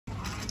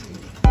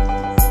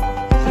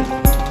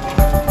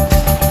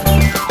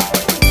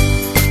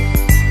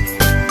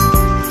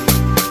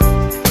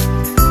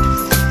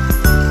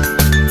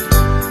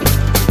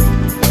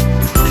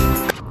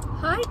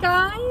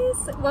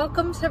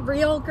to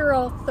Real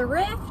Girl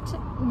Thrift.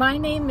 My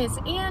name is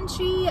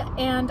Angie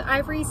and I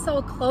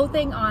resell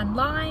clothing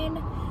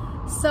online.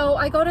 So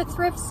I go to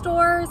thrift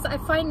stores, I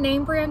find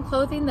name brand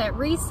clothing that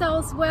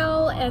resells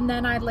well, and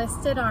then I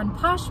list it on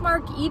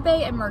Poshmark,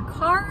 eBay, and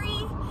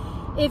Mercari.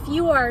 If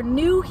you are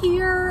new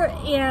here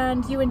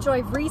and you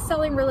enjoy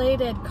reselling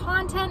related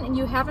content and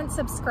you haven't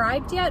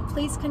subscribed yet,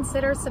 please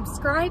consider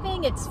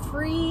subscribing. It's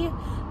free.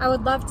 I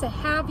would love to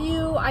have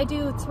you. I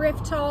do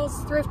thrift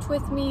hauls, thrift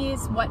with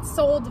me's, what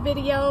sold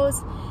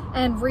videos,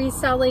 and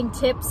reselling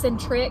tips and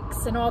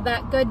tricks and all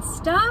that good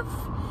stuff.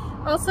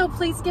 Also,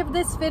 please give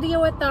this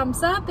video a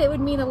thumbs up. It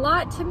would mean a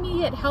lot to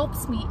me. It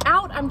helps me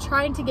out. I'm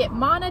trying to get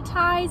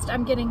monetized.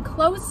 I'm getting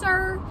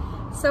closer.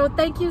 So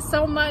thank you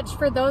so much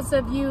for those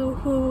of you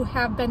who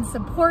have been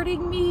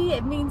supporting me.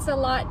 It means a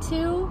lot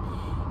too.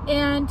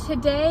 And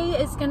today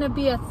is going to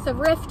be a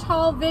thrift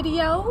haul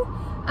video.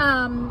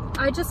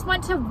 I just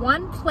went to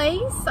one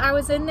place. I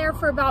was in there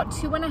for about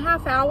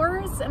 2.5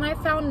 hours and I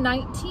found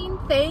 19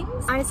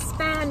 things. I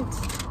spent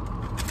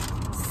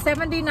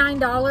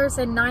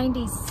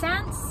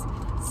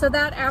 $79.90. So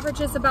that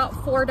averages about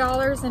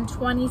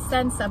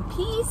 $4.20 a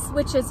piece,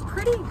 which is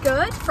pretty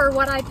good for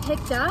what I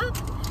picked up.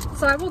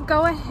 So I will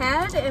go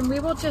ahead and we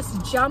will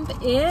just jump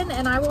in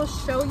and I will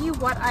show you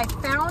what I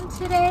found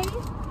today.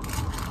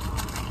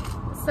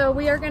 So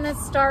we are going to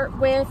start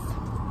with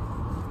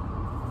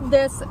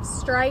this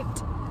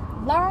striped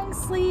long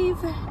sleeve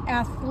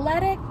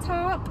athletic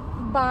top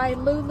by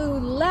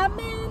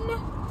Lululemon.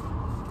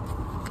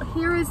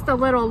 Here is the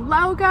little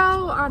logo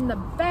on the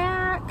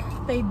back.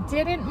 They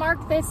didn't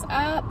mark this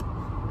up.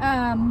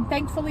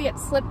 Thankfully it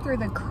slipped through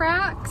the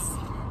cracks.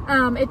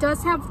 It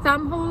does have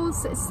thumb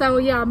holes, so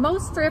yeah,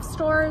 most thrift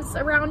stores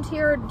around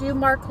here do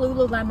mark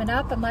Lululemon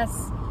up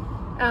unless,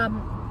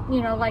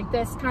 you know, like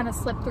this kind of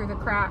slipped through the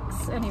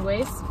cracks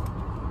anyways.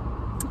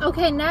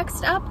 Okay,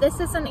 next up, this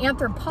is an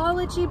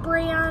Anthropology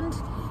brand.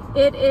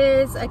 It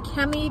is a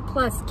Chemi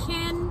plus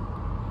Kin,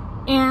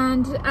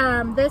 and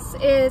this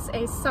is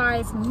a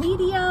size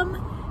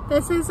medium.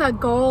 This is a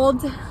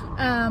gold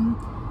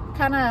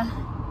kind of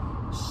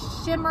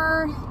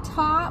shimmer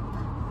top.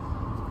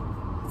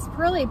 It's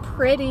really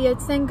pretty.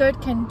 It's in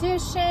good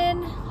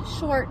condition,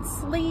 short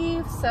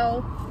sleeve,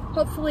 so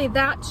hopefully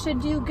that should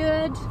do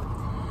good.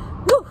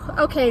 Whew.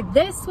 Okay,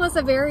 this was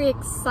a very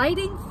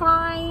exciting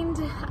find.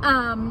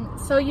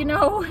 So you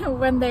know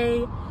when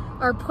they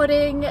are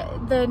putting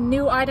the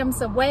new items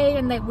away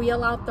and they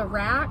wheel out the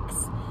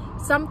racks,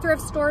 some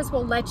thrift stores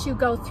will let you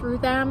go through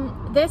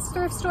them. This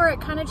thrift store, it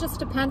kind of just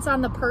depends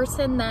on the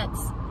person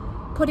that's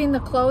putting the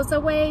clothes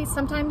away.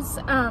 Sometimes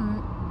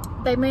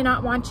they may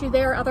not want you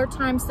there. Other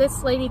times,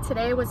 this lady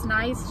today was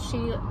nice.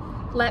 She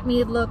let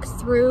me look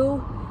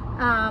through.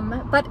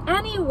 But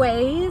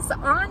anyways,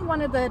 on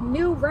one of the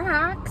new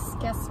racks,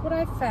 guess what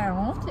I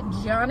found?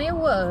 Johnny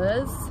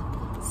was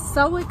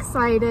so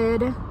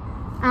excited.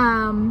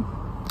 And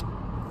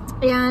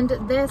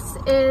this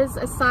is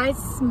a size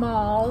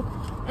small.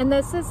 And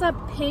this is a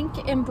pink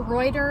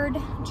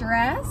embroidered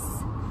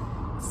dress.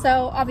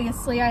 So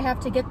obviously I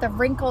have to get the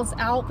wrinkles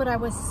out, but I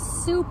was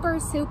super,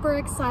 super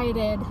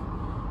excited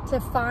to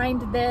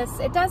find this.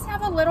 It does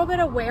have a little bit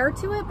of wear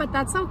to it, but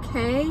that's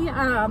okay.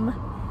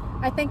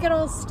 I think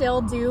it'll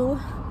still do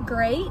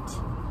great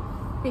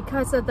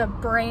because of the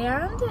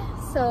brand.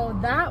 So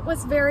that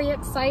was very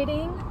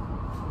exciting.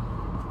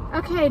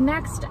 Okay,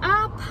 next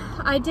up,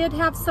 I did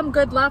have some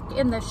good luck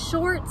in the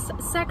shorts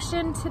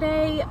section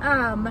today.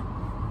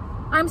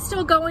 I'm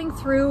still going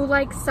through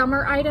like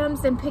summer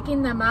items and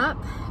picking them up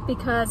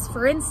because,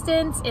 for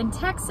instance, in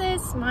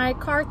Texas, my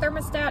car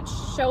thermostat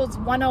shows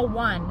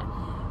 101.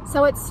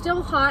 So it's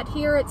still hot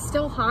here. It's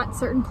still hot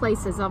certain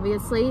places,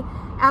 obviously.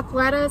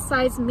 Athleta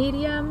size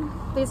medium.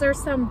 These are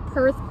some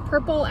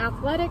purple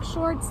athletic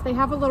shorts. They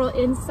have a little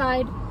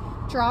inside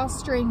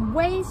drawstring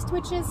waist,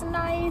 which is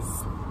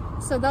nice.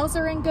 So those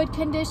are in good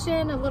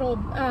condition. A little,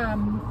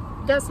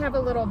 does have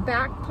a little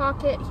back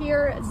pocket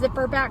here,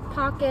 zipper back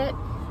pocket.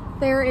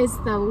 There is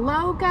the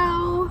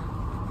logo.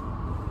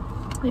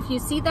 If you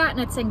see that and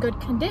it's in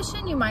good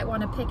condition, you might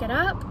want to pick it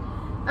up.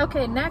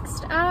 Okay,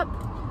 next up,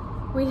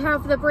 we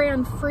have the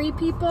brand Free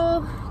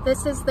People.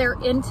 This is their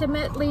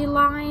Intimately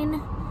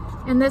line,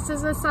 and this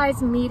is a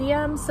size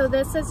medium. So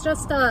this is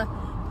just a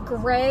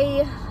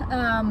gray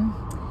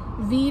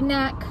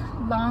V-neck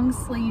long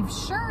sleeve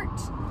shirt,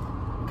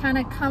 kind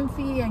of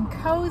comfy and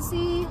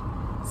cozy.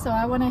 So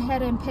I went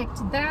ahead and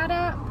picked that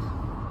up.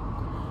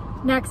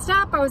 Next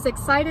up, I was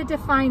excited to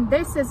find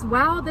this as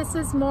well. This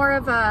is more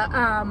of a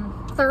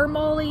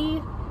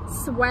thermal-y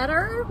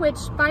sweater,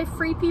 which by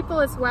Free People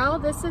as well.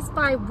 This is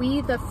by We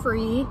the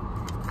Free.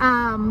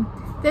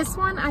 This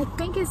one I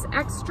think is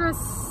extra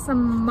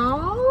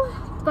small,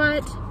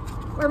 but,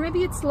 or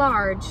maybe it's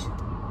large.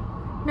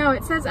 No,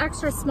 it says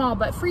extra small,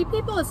 but Free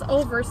People is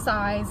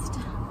oversized.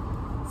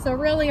 So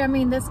really, I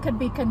mean, this could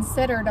be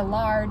considered a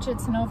large.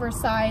 It's an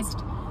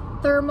oversized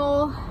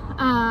thermal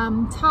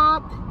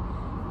top,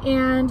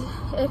 and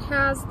it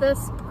has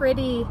this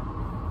pretty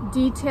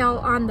detail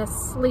on the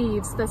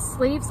sleeves. The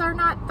sleeves are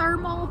not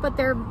thermal, but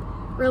they're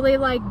really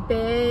like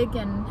big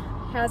and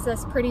has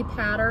this pretty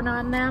pattern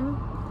on them.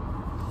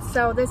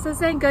 So this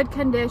is in good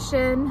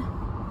condition.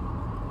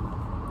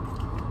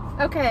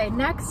 Okay,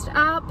 next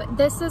up,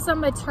 this is a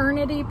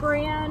maternity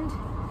brand.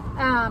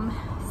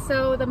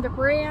 So the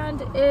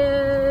brand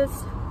is,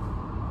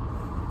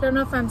 I don't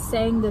know if I'm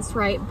saying this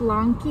right,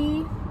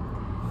 Blanqui.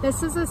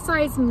 This is a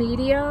size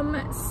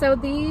medium. So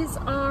these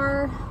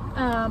are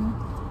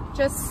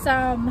just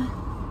some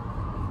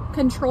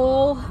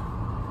control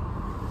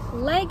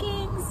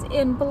leggings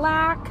in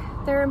black.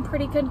 They're in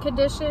pretty good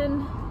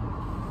condition.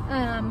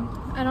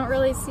 I don't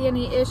really see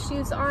any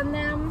issues on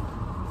them.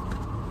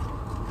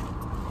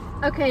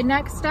 Okay,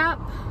 next up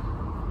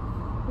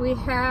we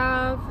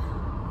have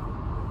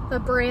the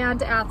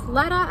brand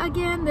Athleta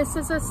again. This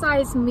is a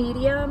size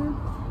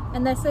medium,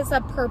 and this is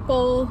a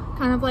purple,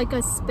 kind of like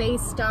a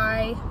space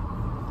dye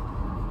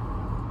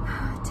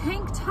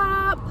tank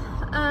top.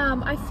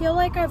 I feel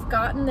like I've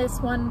gotten this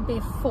one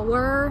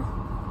before,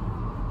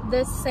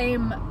 this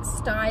same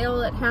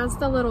style. It has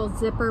the little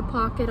zipper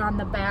pocket on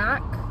the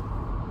back.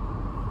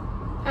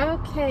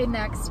 Okay,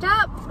 next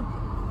up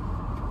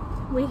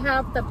we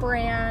have the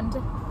brand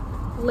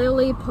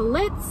Lily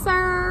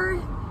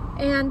Pulitzer,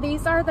 and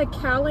these are the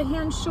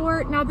Callahan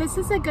short. Now this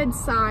is a good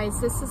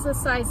size. This is a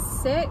size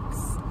 6.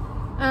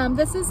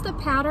 This is the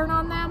pattern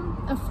on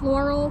them, a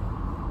floral,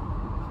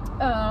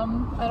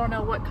 I don't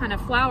know what kind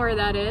of flower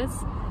that is,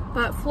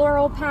 but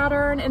floral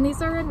pattern, and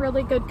these are in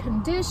really good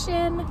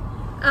condition.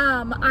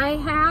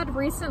 I had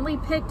recently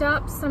picked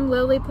up some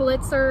Lily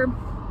Pulitzer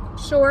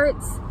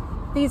shorts,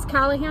 these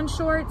Callahan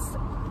shorts,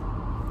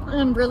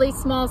 in really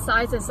small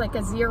sizes, like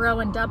a 0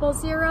 and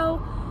 00.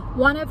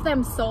 One of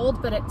them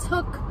sold, but it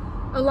took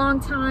a long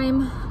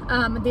time.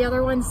 The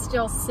other one's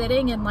still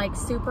sitting and like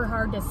super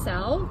hard to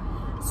sell.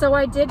 So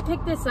I did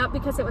pick this up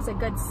because it was a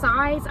good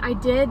size. I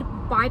did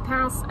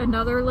bypass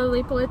another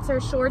Lily Pulitzer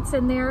shorts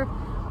in there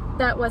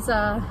that was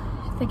a,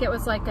 I think it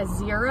was like a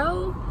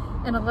 0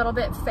 and a little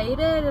bit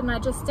faded, and I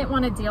just didn't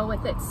want to deal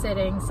with it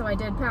sitting, so I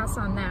did pass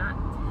on that.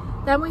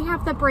 Then we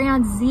have the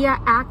brand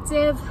Zia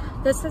Active.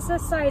 This is a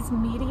size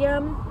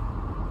medium,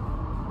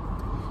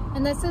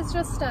 and this is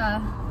just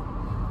a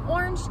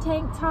orange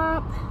tank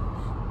top.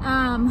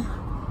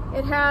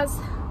 It has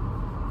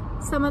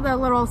some of the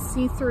little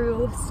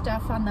see-through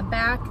stuff on the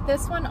back.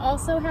 This one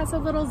also has a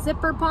little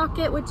zipper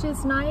pocket, which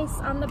is nice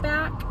on the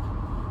back.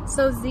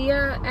 So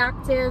Zia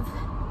Active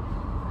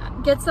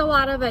gets a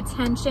lot of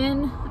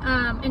attention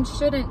and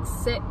shouldn't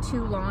sit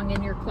too long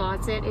in your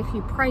closet if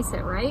you price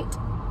it right.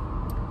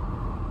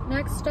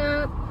 Next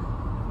up,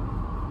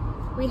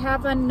 we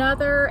have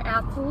another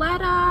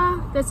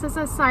Athleta. This is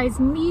a size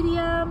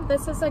medium.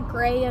 This is a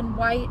gray and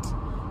white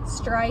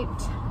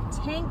striped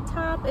tank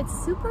top. It's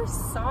super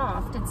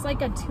soft. It's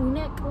like a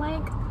tunic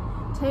length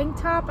tank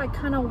top. I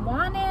kind of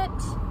want it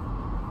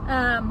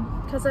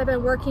because I've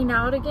been working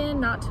out again,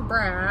 not to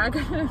brag.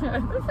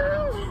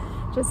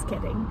 Just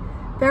kidding.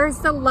 There's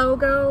the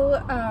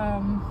logo.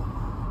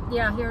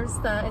 Yeah, here's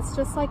the, it's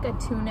just like a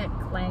tunic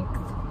length.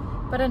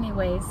 But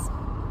anyways,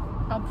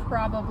 I'll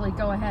probably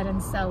go ahead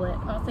and sell it.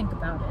 I'll think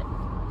about it.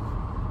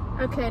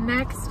 Okay,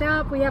 next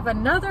up we have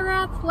another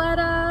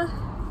Athleta.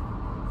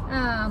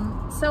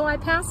 So I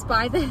passed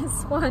by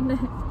this one.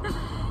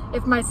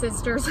 If my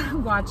sister's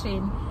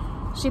watching,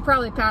 she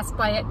probably passed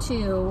by it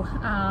too.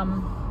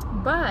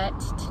 But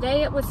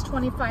today it was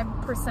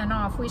 25%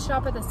 off. We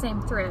shop at the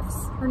same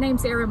thrifts. Her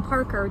name's Erin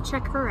Parker.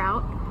 Check her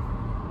out.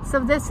 So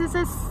this is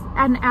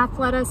an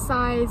Athleta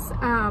size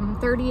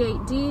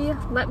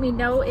 38D. Let me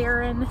know,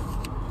 Erin,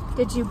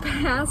 did you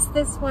pass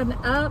this one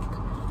up?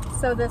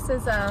 So this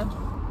is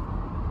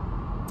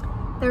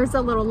there's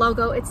a little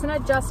logo. It's an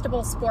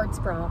adjustable sports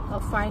bra. I'll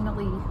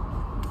finally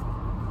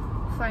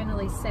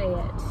say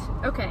it.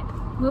 Okay,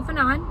 moving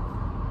on.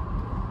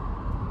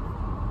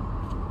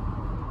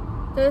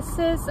 This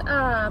is,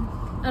 I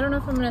don't know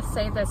if I'm gonna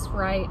say this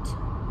right.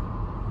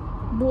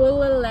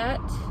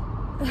 Bouillet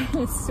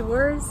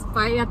Sewers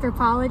by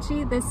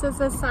Anthropologie. This is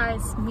a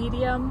size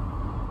medium.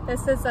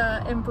 This is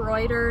a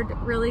embroidered,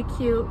 really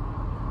cute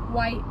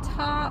white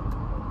top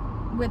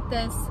with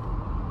this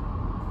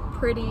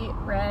pretty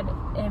red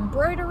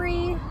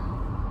embroidery.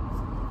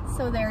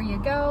 So there you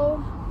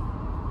go.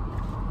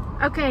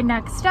 Okay,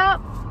 next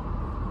up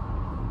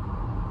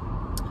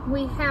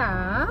we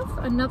have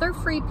another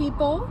Free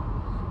People.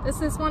 This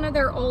is one of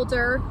their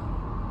older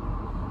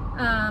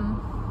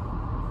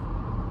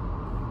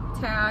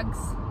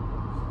tags.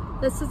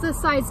 This is a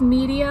size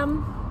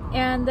medium,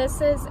 and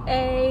this is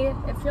a,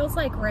 it feels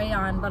like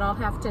rayon, but I'll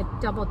have to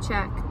double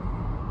check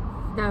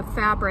the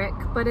fabric,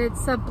 but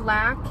it's a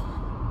black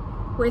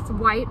with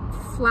white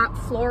flat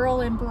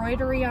floral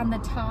embroidery on the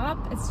top.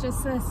 It's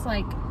just this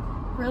like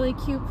really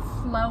cute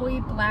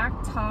flowy black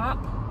top,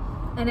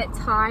 and it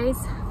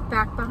ties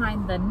back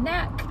behind the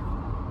neck.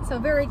 So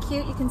very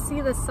cute. You can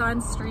see the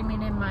sun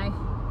streaming in my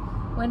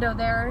window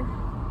there.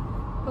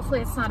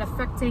 Hopefully it's not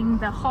affecting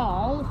the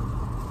haul.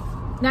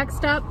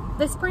 Next up,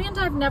 this brand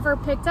I've never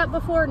picked up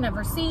before,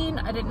 never seen.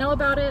 I didn't know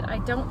about it. I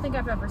don't think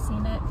I've ever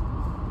seen it.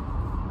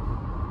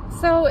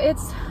 So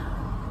it's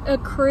a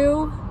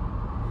crew.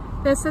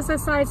 This is a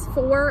size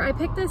 4. I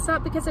picked this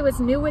up because it was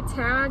new with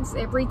tags.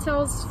 It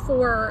retails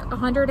for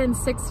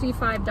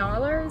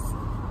 $165.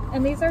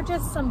 And these are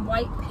just some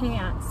white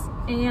pants.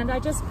 And I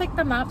just picked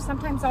them up.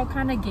 Sometimes I'll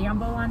kind of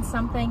gamble on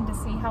something to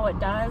see how it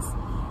does.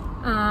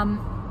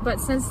 But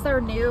since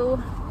they're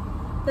new,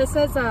 this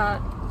is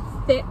a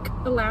thick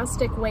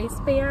elastic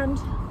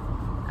waistband.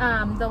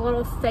 The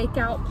little fake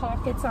out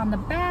pockets on the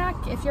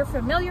back. If you're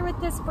familiar with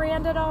this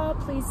brand at all,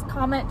 please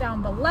comment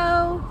down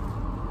below.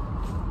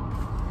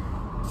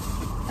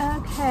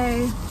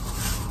 Okay.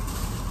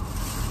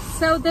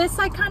 So this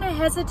I kind of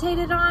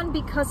hesitated on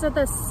because of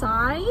the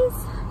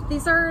size.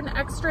 These are an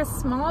extra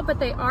small, but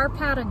they are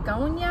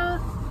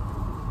Patagonia.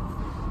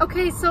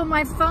 Okay, so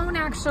my phone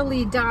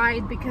actually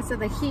died because of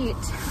the heat.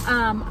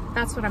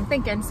 That's what I'm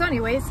thinking. So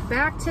anyways,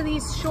 back to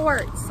these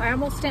shorts. I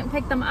almost didn't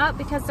pick them up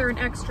because they're an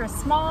extra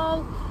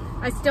small.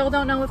 I still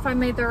don't know if I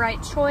made the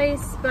right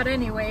choice, but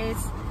anyways,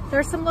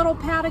 there's some little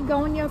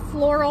Patagonia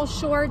floral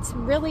shorts,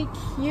 really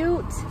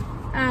cute.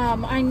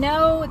 I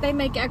know they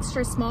make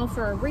extra small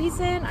for a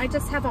reason. I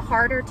just have a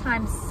harder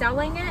time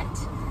selling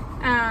it.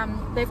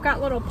 They've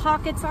got little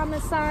pockets on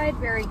the side,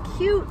 very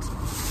cute.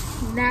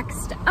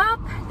 Next up,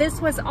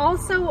 this was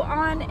also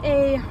on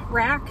a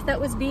rack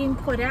that was being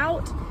put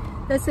out.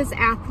 This is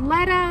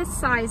Athleta,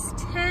 size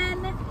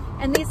 10,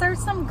 and these are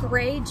some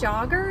gray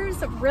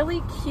joggers,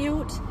 really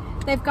cute.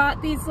 They've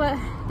got these,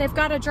 they've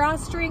got a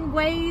drawstring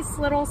waist,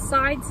 little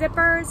side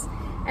zippers,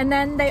 and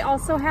then they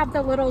also have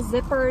the little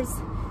zippers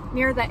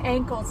near the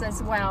ankles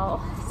as well.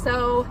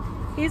 So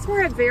these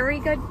were a very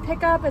good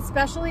pickup,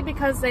 especially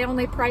because they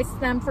only priced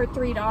them for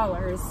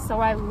 $3. So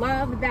I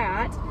love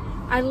that.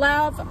 I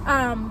love,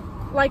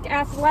 like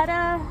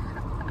Athleta,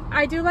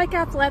 I do like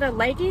Athleta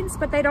leggings,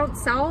 but they don't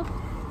sell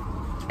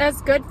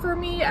as good for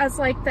me as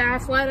like the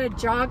Athleta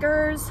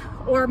joggers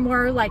or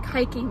more like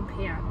hiking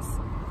pants.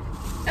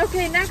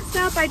 Okay, next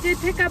up, I did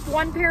pick up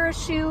one pair of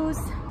shoes.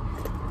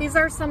 These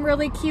are some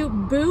really cute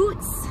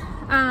boots.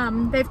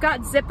 They've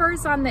got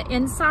zippers on the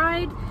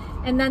inside,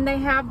 and then they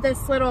have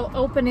this little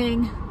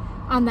opening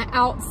on the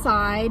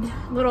outside.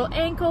 Little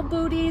ankle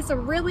booties are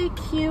really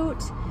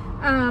cute.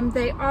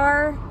 They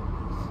are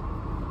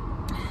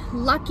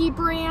Lucky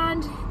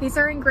brand. These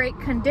are in great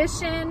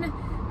condition.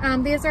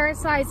 These are a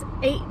size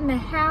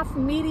 8.5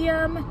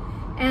 medium,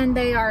 and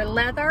they are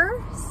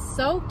leather.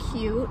 So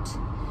cute.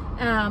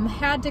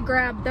 Had to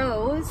grab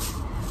those.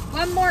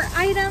 One more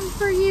item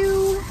for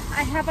you.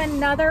 I have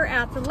another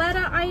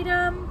Athleta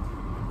item.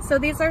 So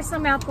these are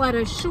some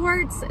Athleta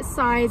shorts,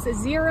 size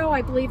 0.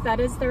 I believe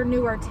that is their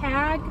newer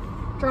tag.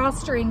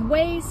 Drawstring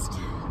waist,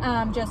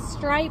 just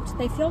striped.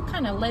 They feel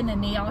kind of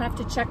linen-y. I'll have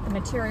to check the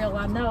material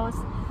on those.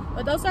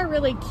 But those are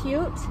really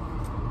cute.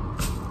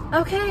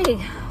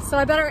 Okay, so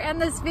I better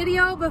end this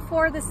video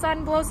before the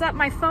sun blows up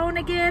my phone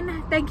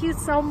again. Thank you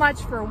so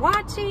much for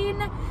watching.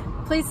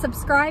 Please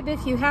subscribe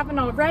if you haven't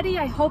already.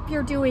 I hope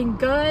you're doing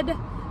good.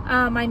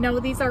 I know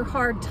these are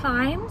hard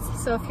times,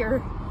 so if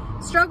you're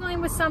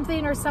struggling with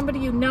something or somebody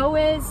you know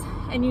is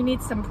and you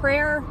need some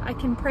prayer, I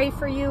can pray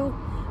for you.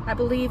 I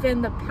believe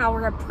in the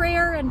power of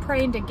prayer and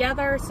praying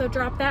together, so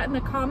drop that in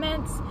the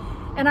comments,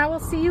 and I will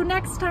see you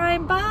next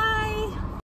time. Bye!